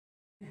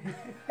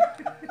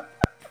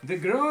The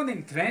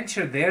groaning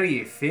trencher there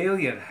ye fail,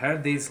 your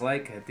herd is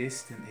like a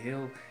distant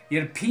hill.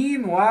 Your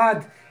peen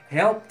wad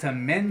help to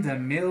mend a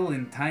mill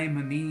in time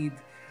of need,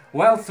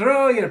 while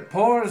through your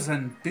pores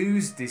and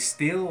booze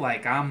distill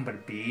like amber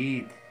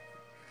bead.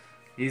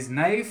 His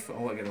knife,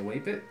 oh I gotta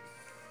wipe it.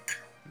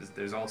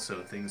 There's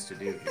also things to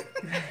do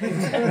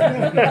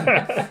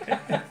here.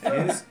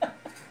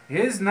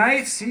 His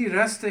knife see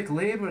rustic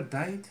labour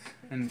dight,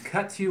 and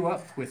cut you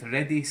up with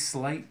ready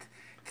sleight,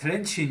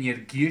 trenching your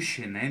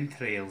gushing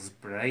entrails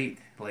bright,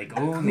 like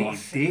only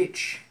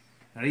ditch.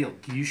 Real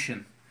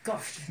gushing.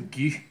 Gosh.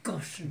 Gush.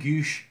 Gosh.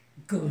 Gush.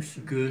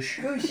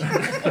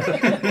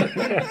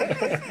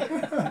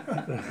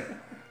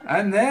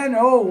 And then,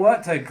 oh,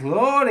 what a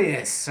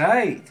glorious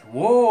sight!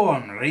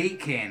 Warm,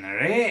 reeking,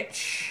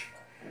 rich.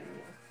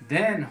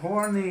 Then,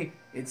 horny,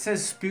 it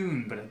says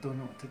spoon, but I don't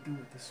know what to do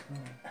with the spoon.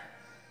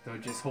 Do I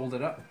just hold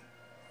it up?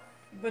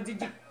 But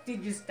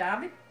did you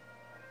stab it?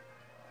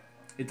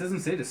 It doesn't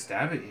say to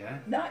stab it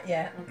yet. Not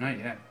yet. Not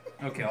yet.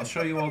 Okay, I'll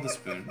show you all the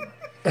spoon.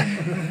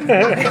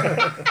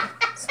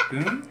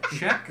 Spoon,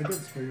 check.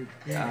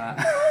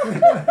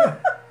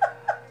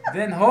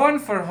 Then horn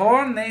for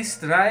horn they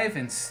strive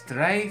in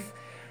strife.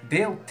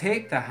 They'll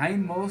take the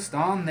hindmost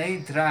on they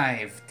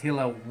drive, till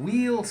a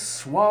wheel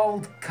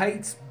swallowed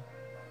kites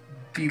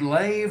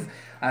belive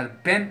are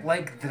bent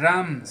like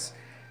drums.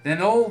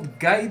 Then old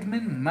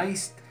guideman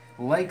might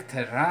like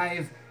to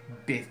rive,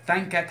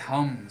 bethank it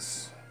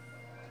hums.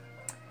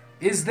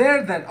 Is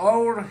there that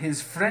o'er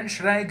his French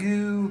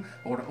ragout,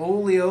 or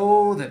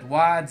olio that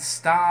wad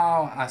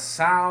stow a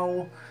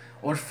sow,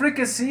 or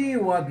fricassee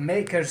wad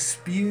make her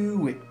spew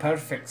with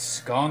perfect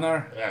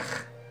scorner?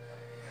 Ugh.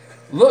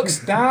 Looks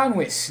down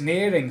with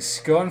sneering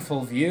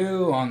scornful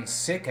view on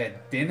sick a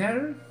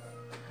dinner?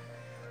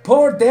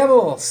 Poor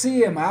devil,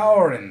 see him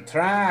hour in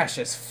trash,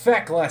 as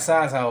feckless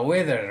as a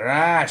withered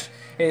rash.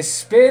 His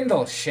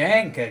spindle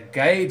shank a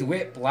guide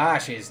whip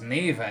lash his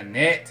knave a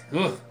net.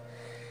 Ugh.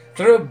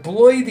 Through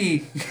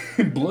bloidy,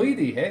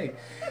 hey,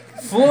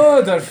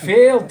 flood or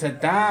failed to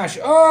dash.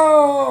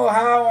 Oh,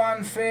 how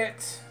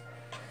unfit!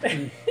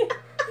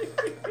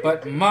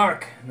 But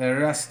mark the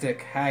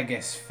rustic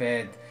haggis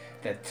fed.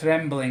 The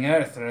trembling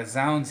earth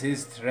resounds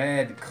his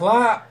tread.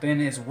 Clap in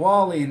his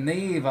wally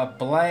knave a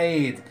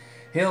blade,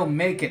 he'll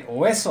make it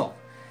whistle.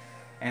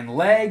 And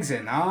legs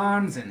and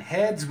arms and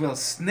heads will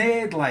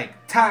snade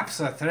like taps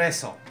o'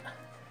 thistle.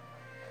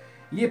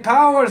 Ye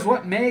powers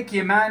what make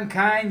ye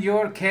mankind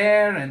your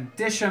care, and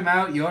dish 'em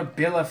out your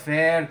bill of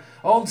fare.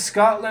 Old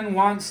Scotland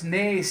wants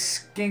nae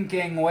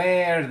skinking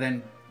ware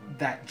than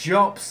that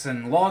jops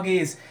and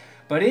loggies.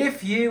 But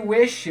if ye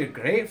wish your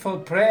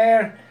grateful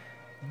prayer,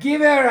 give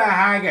her a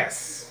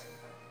haggis.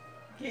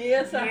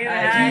 Give Give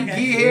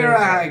her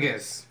a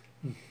haggis.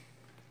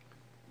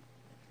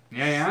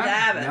 Yeah.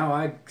 Stab it. Now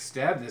I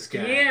stab this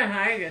guy. Yeah,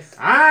 haggis.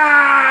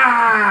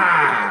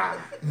 Ah!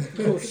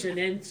 Ocean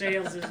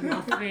entrails is my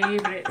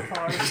favourite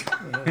part.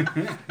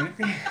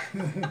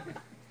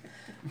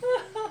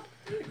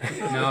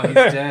 No, he's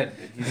dead.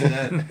 He's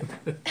dead.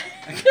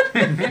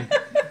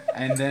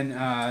 And then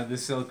the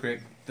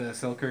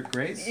Selkirk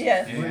Grace?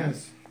 Yes.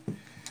 Yes.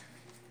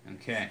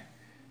 Okay.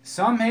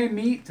 Some hae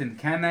meat and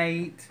can I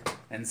eat,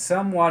 and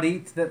some what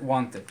eat that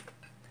want it.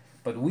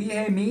 But we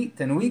hae meat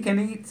and we can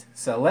eat,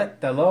 so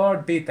let the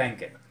Lord be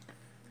thanked.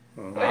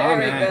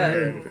 Very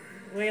good.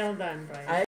 Well done, Brian.